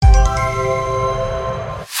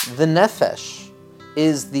The nefesh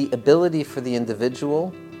is the ability for the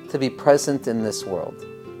individual to be present in this world.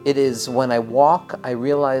 It is when I walk, I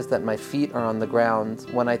realize that my feet are on the ground.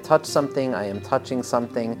 When I touch something, I am touching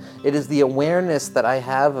something. It is the awareness that I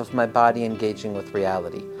have of my body engaging with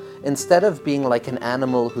reality. Instead of being like an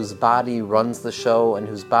animal whose body runs the show and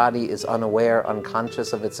whose body is unaware,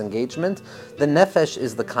 unconscious of its engagement, the nefesh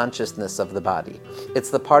is the consciousness of the body.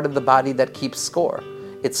 It's the part of the body that keeps score.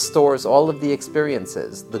 It stores all of the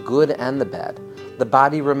experiences, the good and the bad. The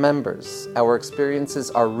body remembers. Our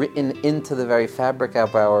experiences are written into the very fabric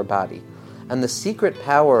of our body. And the secret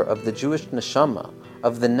power of the Jewish neshama,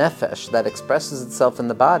 of the nefesh that expresses itself in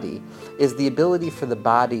the body, is the ability for the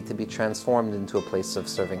body to be transformed into a place of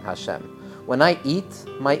serving Hashem. When I eat,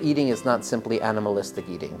 my eating is not simply animalistic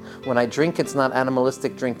eating. When I drink, it's not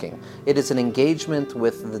animalistic drinking. It is an engagement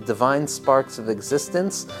with the divine sparks of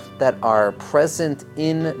existence that are present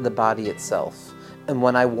in the body itself. And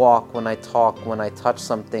when I walk, when I talk, when I touch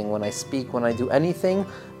something, when I speak, when I do anything,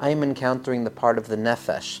 I am encountering the part of the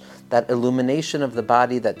nefesh, that illumination of the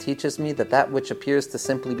body that teaches me that that which appears to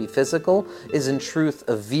simply be physical is in truth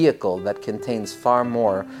a vehicle that contains far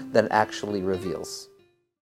more than it actually reveals.